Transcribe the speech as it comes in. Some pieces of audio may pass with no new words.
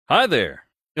Hi there.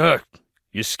 Ugh,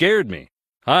 you scared me.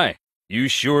 Hi. You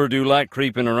sure do like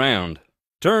creeping around.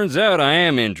 Turns out I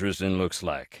am interesting, looks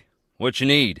like. What you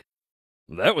need?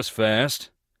 That was fast.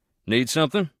 Need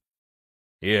something?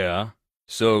 Yeah.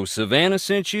 So Savannah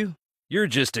sent you? You're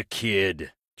just a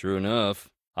kid. True enough.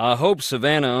 I hope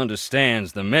Savannah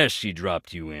understands the mess she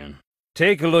dropped you in.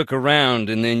 Take a look around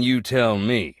and then you tell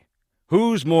me.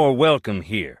 Who's more welcome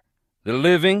here? The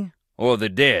living or the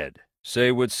dead?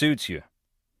 Say what suits you.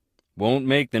 Won't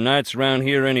make the nights around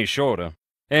here any shorter.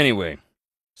 Anyway,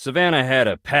 Savannah had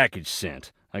a package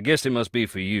sent. I guess it must be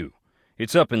for you.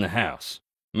 It's up in the house.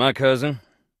 My cousin,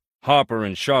 Harper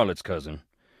and Charlotte's cousin.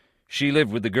 She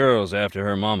lived with the girls after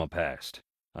her mama passed.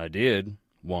 I did,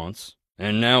 once,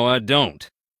 and now I don't.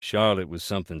 Charlotte was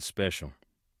something special,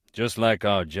 just like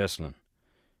our Jesslyn.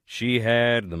 She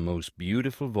had the most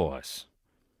beautiful voice.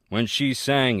 When she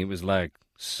sang, it was like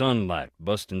sunlight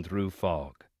busting through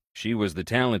fog. She was the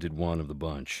talented one of the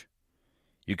bunch.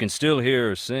 You can still hear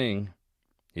her sing,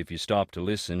 if you stop to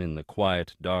listen in the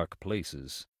quiet, dark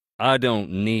places. I don't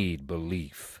need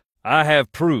belief. I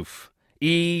have proof.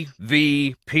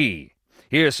 EVP.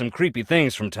 Here's some creepy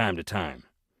things from time to time.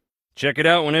 Check it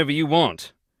out whenever you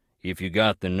want. If you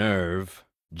got the nerve.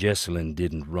 Jesselyn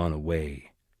didn't run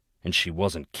away, and she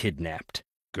wasn't kidnapped.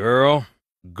 Girl.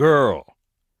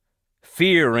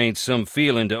 Fear ain't some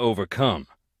feeling to overcome,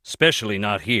 especially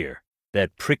not here.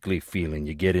 That prickly feeling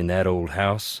you get in that old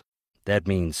house, that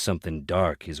means something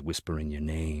dark is whispering your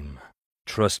name.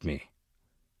 Trust me,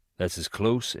 that's as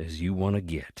close as you want to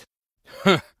get.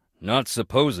 Huh, not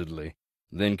supposedly.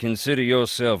 Then consider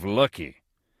yourself lucky.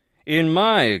 In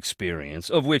my experience,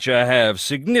 of which I have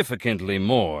significantly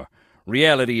more,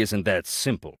 reality isn't that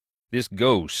simple. This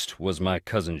ghost was my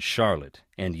cousin Charlotte,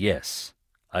 and yes,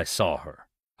 I saw her.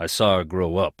 I saw her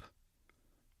grow up.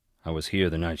 I was here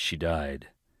the night she died,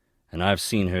 and I've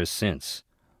seen her since,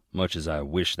 much as I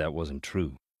wish that wasn't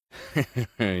true.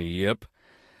 Yep.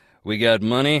 We got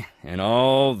money and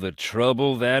all the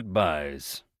trouble that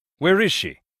buys. Where is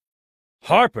she?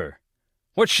 Harper?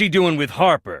 What's she doing with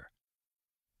Harper?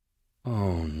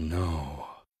 Oh, no.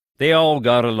 They all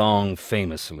got along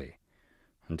famously.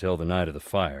 Until the night of the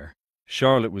fire.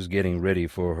 Charlotte was getting ready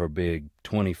for her big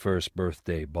 21st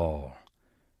birthday ball.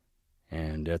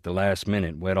 And at the last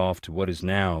minute went off to what is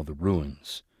now the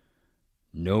ruins.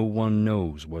 No one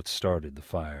knows what started the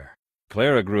fire.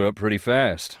 Clara grew up pretty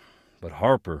fast, but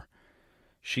Harper,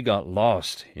 she got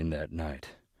lost in that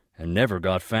night and never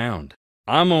got found.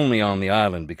 I'm only on the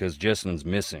island because Jesselyn's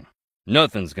missing.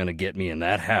 Nothing's gonna get me in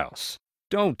that house.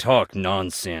 Don't talk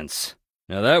nonsense.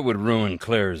 Now that would ruin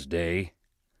Clara's day.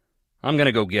 I'm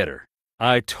gonna go get her.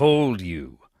 I told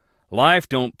you. Life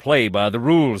don't play by the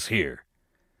rules here.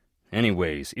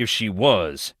 Anyways, if she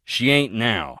was, she ain't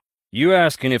now. You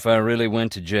asking if I really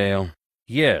went to jail?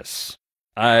 Yes.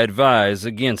 I advise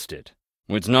against it.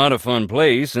 It's not a fun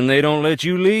place and they don't let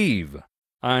you leave.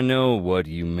 I know what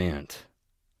you meant.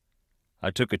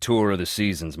 I took a tour of the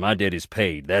seasons. My debt is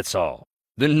paid, that's all.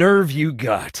 The nerve you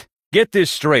got. Get this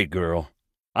straight, girl.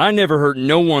 I never hurt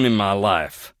no one in my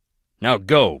life. Now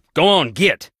go. Go on,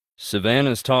 get.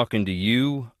 Savannah's talking to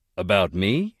you about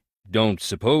me? Don't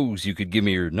suppose you could give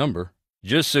me your number?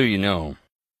 Just so you know,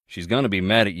 she's gonna be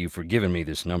mad at you for giving me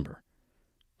this number.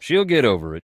 She'll get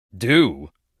over it. Do?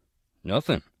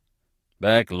 Nothing.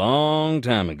 Back long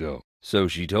time ago. So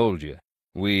she told you.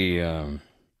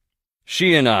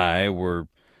 She and I were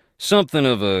something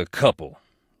of a couple.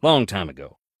 Long time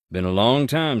ago. Been a long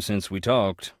time since we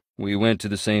talked. We went to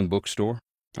the same bookstore.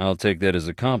 I'll take that as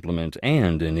a compliment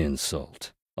and an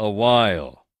insult. A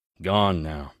while. Gone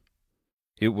now.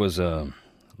 It was a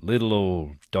little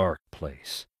old dark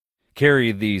place.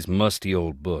 Carried these musty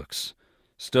old books.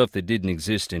 Stuff that didn't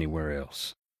exist anywhere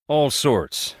else. All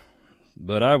sorts.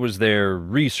 But I was there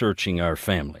researching our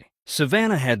family.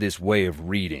 Savannah had this way of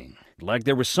reading, like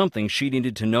there was something she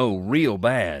needed to know real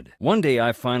bad. One day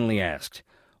I finally asked,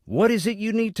 "What is it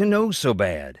you need to know so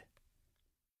bad?"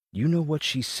 You know what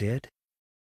she said?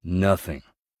 Nothing.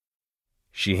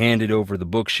 She handed over the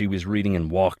book she was reading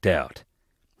and walked out.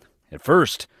 At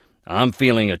first, I'm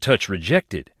feeling a touch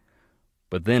rejected.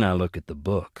 But then I look at the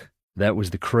book. That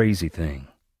was the crazy thing.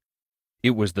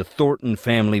 It was the Thornton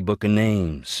family book of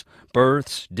names.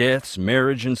 Births, deaths,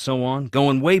 marriage, and so on,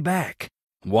 going way back.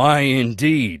 Why,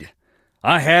 indeed.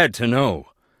 I had to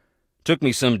know. Took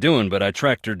me some doing, but I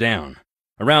tracked her down.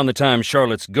 Around the time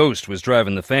Charlotte's ghost was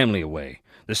driving the family away,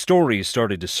 the stories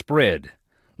started to spread.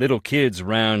 Little kids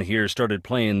around here started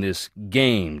playing this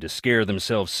game to scare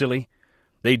themselves silly.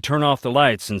 They'd turn off the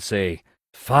lights and say,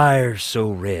 "Fire so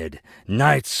red,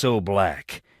 night so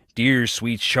black. dear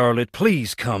sweet Charlotte,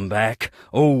 please come back,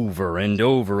 over and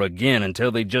over again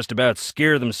until they'd just about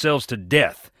scare themselves to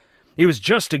death. It was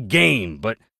just a game,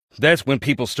 but that's when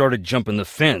people started jumping the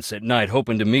fence at night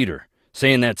hoping to meet her,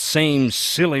 saying that same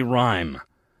silly rhyme.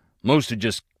 Most would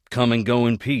just come and go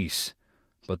in peace,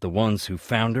 but the ones who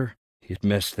found her, it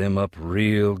messed them up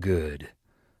real good.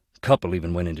 A couple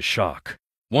even went into shock.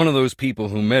 One of those people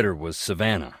who met her was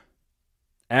Savannah.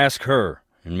 Ask her,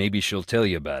 and maybe she'll tell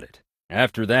you about it.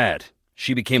 After that,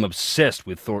 she became obsessed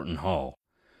with Thornton Hall.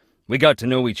 We got to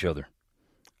know each other.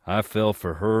 I fell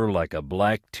for her like a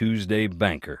Black Tuesday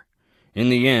banker. In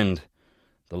the end,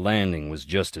 the landing was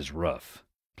just as rough.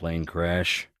 Plane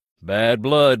crash. Bad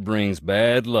blood brings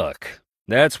bad luck.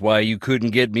 That's why you couldn't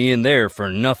get me in there for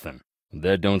nothing.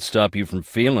 That don't stop you from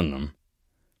feeling them.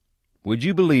 Would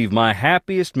you believe my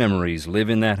happiest memories live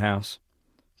in that house?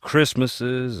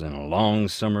 Christmases and long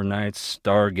summer nights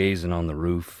stargazing on the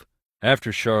roof.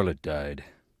 After Charlotte died,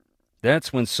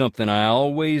 that's when something I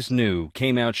always knew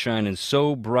came out shining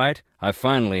so bright I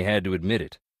finally had to admit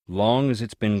it. Long as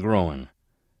it's been growing,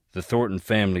 the Thornton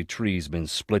family tree's been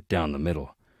split down the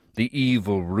middle. The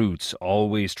evil roots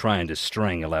always trying to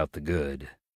strangle out the good.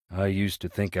 I used to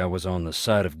think I was on the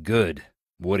side of good.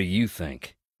 What do you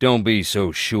think? Don't be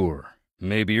so sure.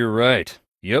 Maybe you're right.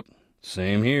 Yep,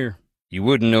 same here. You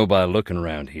wouldn't know by looking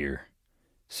around here,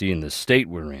 seeing the state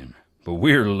we're in, but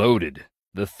we're loaded.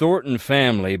 The Thornton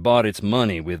family bought its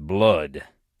money with blood,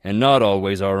 and not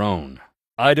always our own.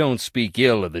 I don't speak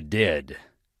ill of the dead,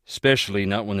 especially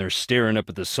not when they're staring up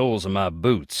at the soles of my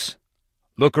boots.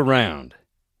 Look around.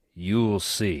 You'll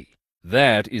see.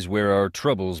 That is where our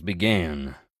troubles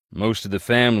began. Most of the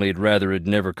family'd rather it'd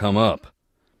never come up.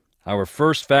 Our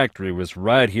first factory was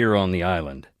right here on the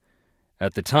island.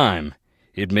 At the time,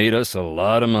 it made us a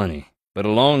lot of money, but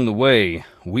along the way,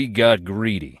 we got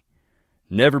greedy.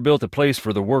 Never built a place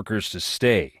for the workers to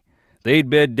stay. They'd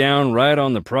bed down right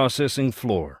on the processing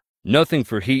floor. Nothing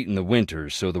for heat in the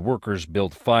winters, so the workers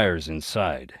built fires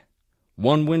inside.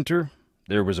 One winter,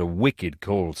 there was a wicked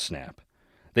cold snap.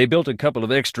 They built a couple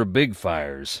of extra big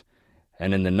fires,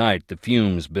 and in the night the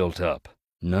fumes built up.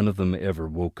 None of them ever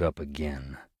woke up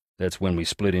again. That's when we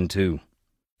split in two.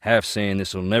 Half saying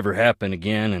this'll never happen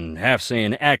again, and half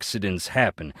saying accidents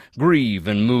happen, grieve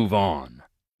and move on.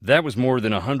 That was more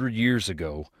than 100 years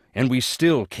ago, and we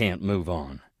still can't move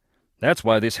on. That's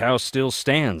why this house still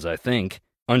stands, I think.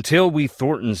 Until we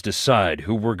Thorntons decide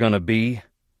who we're gonna be,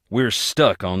 we're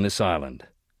stuck on this island.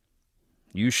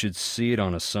 You should see it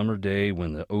on a summer day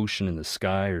when the ocean and the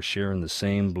sky are sharing the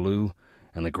same blue,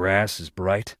 and the grass is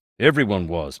bright. Everyone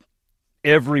was.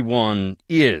 Everyone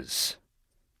is.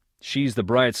 She's the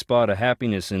bright spot of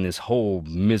happiness in this whole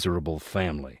miserable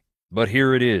family. But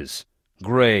here it is,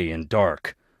 gray and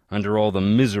dark, under all the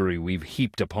misery we've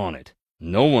heaped upon it.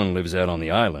 No one lives out on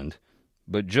the island,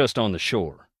 but just on the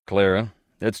shore. Clara,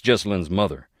 that's Jessalyn's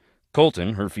mother.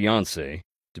 Colton, her fiancé.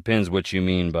 Depends what you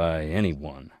mean by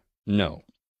anyone. No.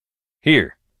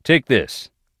 Here, take this.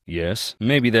 Yes,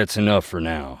 maybe that's enough for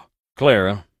now.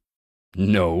 Clara.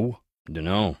 No.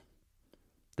 Dunno.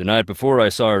 The night before I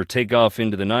saw her take off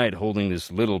into the night holding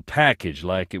this little package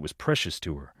like it was precious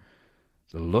to her.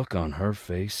 The look on her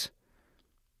face.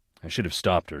 I should have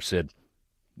stopped her, said,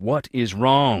 "What is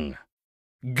wrong?"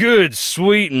 "Good,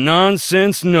 sweet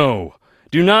nonsense, no.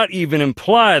 Do not even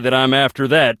imply that I'm after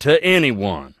that to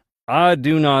anyone. I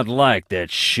do not like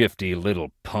that shifty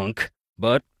little punk,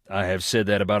 but I have said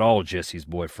that about all Jesse's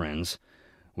boyfriends.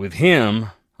 With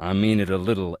him, I mean it a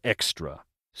little extra.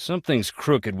 Something's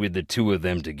crooked with the two of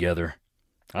them together.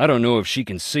 I don't know if she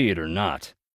can see it or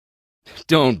not.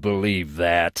 Don't believe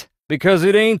that, because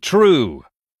it ain't true.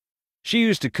 She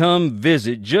used to come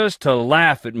visit just to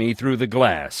laugh at me through the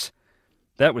glass.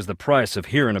 That was the price of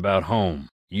hearing about home.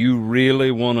 You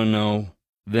really want to know?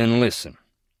 Then listen.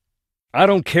 I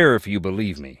don't care if you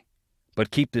believe me,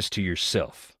 but keep this to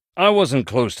yourself. I wasn't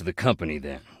close to the company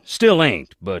then. Still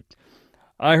ain't, but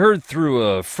I heard through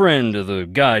a friend of the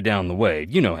guy down the way.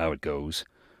 You know how it goes.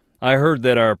 I heard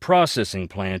that our processing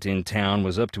plant in town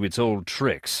was up to its old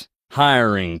tricks,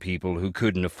 hiring people who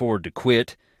couldn't afford to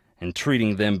quit and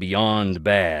treating them beyond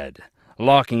bad,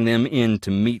 locking them in to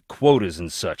meet quotas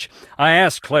and such. I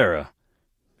asked Clara.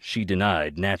 She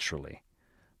denied, naturally,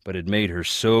 but it made her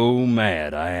so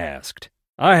mad I asked.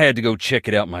 I had to go check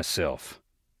it out myself.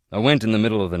 I went in the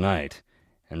middle of the night,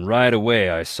 and right away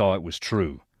I saw it was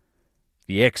true.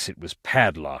 The exit was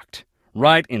padlocked,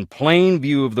 right in plain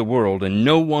view of the world, and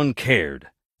no one cared.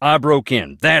 I broke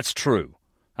in, that's true.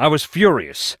 I was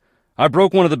furious. I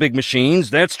broke one of the big machines,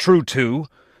 that's true too.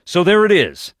 So there it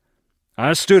is.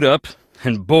 I stood up,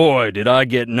 and boy did I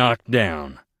get knocked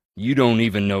down. You don't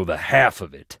even know the half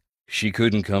of it." She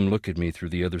couldn't come look at me through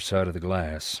the other side of the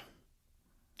glass.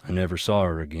 I never saw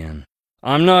her again.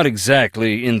 I'm not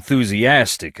exactly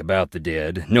enthusiastic about the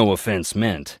dead, no offense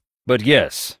meant. But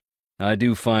yes, I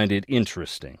do find it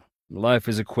interesting. Life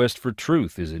is a quest for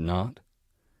truth, is it not?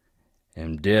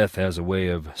 And death has a way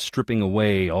of stripping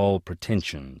away all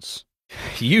pretensions.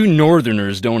 You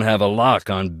Northerners don't have a lock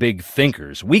on big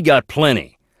thinkers. We got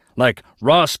plenty. Like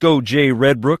Roscoe J.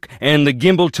 Redbrook and the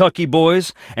Gimbaltucky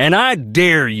Boys, and I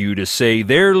dare you to say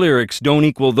their lyrics don't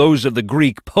equal those of the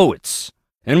Greek poets.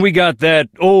 And we got that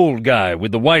old guy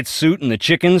with the white suit and the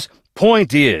chickens.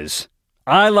 Point is,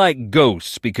 I like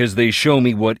ghosts because they show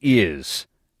me what is,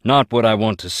 not what I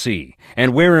want to see.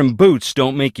 And wearing boots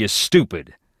don't make you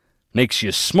stupid. Makes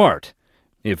you smart,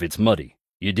 if it's muddy.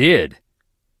 You did.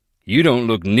 You don't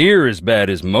look near as bad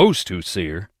as most who see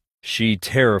her. She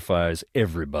terrifies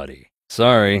everybody.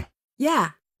 Sorry.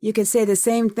 Yeah, you could say the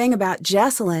same thing about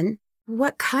Jessalyn.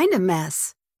 What kind of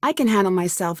mess? I can handle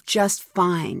myself just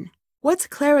fine. What's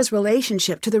Clara's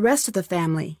relationship to the rest of the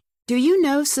family? Do you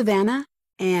know Savannah?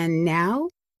 And now?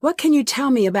 What can you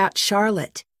tell me about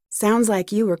Charlotte? Sounds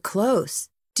like you were close.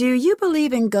 Do you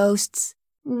believe in ghosts?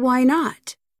 Why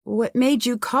not? What made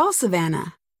you call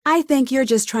Savannah? I think you're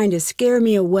just trying to scare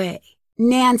me away.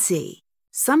 Nancy.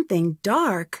 Something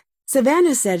dark?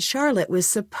 Savannah said Charlotte was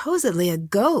supposedly a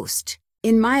ghost.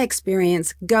 In my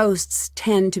experience, ghosts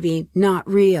tend to be not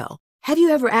real. Have you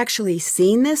ever actually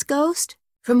seen this ghost?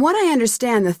 From what I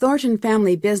understand, the Thornton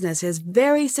family business is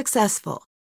very successful.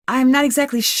 I'm not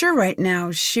exactly sure right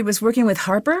now. She was working with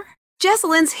Harper?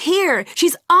 Jessalyn's here.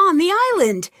 She's on the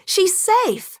island. She's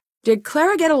safe. Did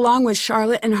Clara get along with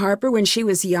Charlotte and Harper when she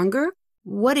was younger?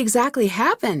 What exactly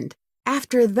happened?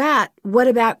 After that, what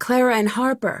about Clara and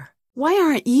Harper? Why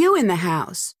aren't you in the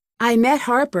house? I met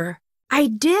Harper. I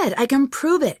did. I can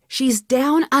prove it. She's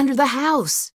down under the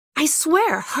house. I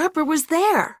swear Harper was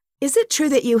there. Is it true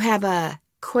that you have a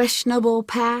questionable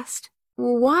past?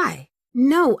 Why?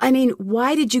 No, I mean,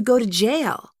 why did you go to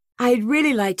jail? I'd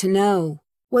really like to know.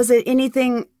 Was it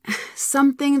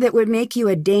something that would make you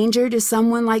a danger to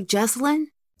someone like Jessalyn?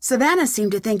 Savannah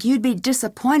seemed to think you'd be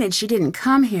disappointed she didn't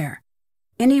come here.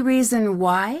 Any reason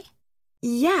why?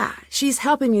 Yeah, she's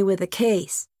helping me with a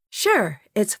case. Sure,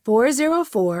 it's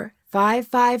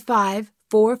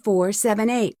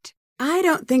 404-555-4478. I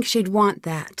don't think she'd want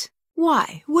that.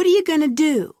 Why? What are you gonna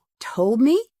do? Told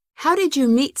me? How did you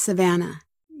meet Savannah?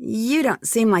 You don't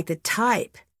seem like the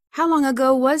type. How long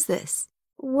ago was this?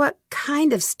 What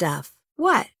kind of stuff?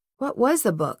 What? What was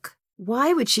the book?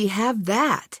 Why would she have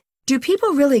that? Do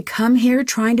people really come here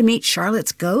trying to meet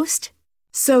Charlotte's ghost?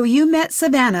 So you met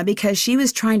Savannah because she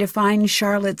was trying to find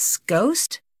Charlotte's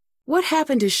ghost? What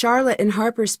happened to Charlotte and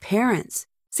Harper's parents?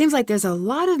 Seems like there's a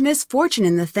lot of misfortune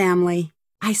in the family.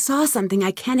 I saw something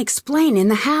I can't explain in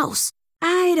the house.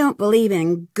 I don't believe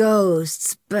in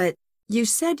ghosts, but you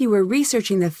said you were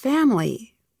researching the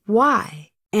family. Why?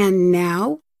 And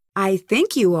now? I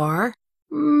think you are.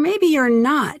 Maybe you're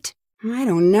not. I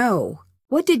don't know.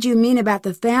 What did you mean about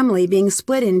the family being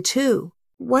split in two?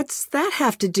 What's that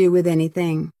have to do with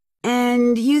anything?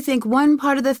 And you think one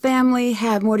part of the family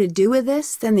had more to do with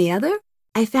this than the other?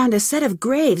 I found a set of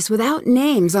graves without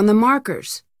names on the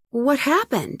markers. What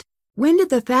happened? When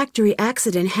did the factory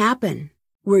accident happen?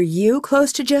 Were you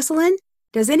close to Jessalyn?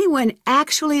 Does anyone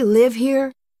actually live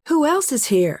here? Who else is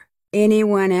here?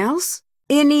 Anyone else?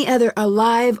 Any other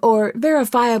alive or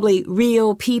verifiably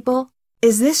real people?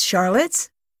 Is this Charlotte's?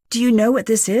 Do you know what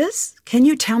this is? Can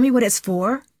you tell me what it's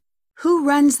for? Who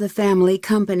runs the family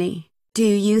company? Do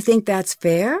you think that's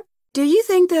fair? Do you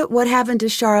think that what happened to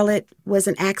Charlotte was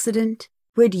an accident?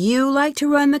 Would you like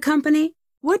to run the company?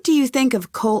 What do you think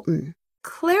of Colton?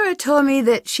 Clara told me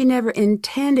that she never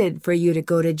intended for you to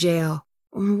go to jail.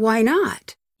 Why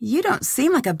not? You don't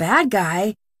seem like a bad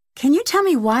guy. Can you tell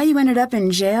me why you ended up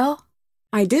in jail?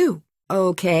 I do.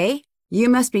 Okay. You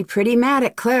must be pretty mad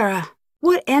at Clara.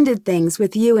 What ended things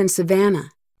with you and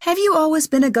Savannah? Have you always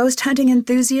been a ghost hunting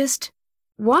enthusiast?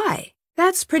 Why?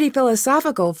 That's pretty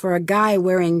philosophical for a guy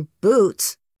wearing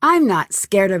boots. I'm not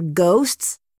scared of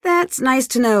ghosts. That's nice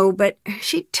to know, but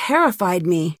she terrified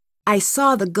me. I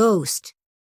saw the ghost.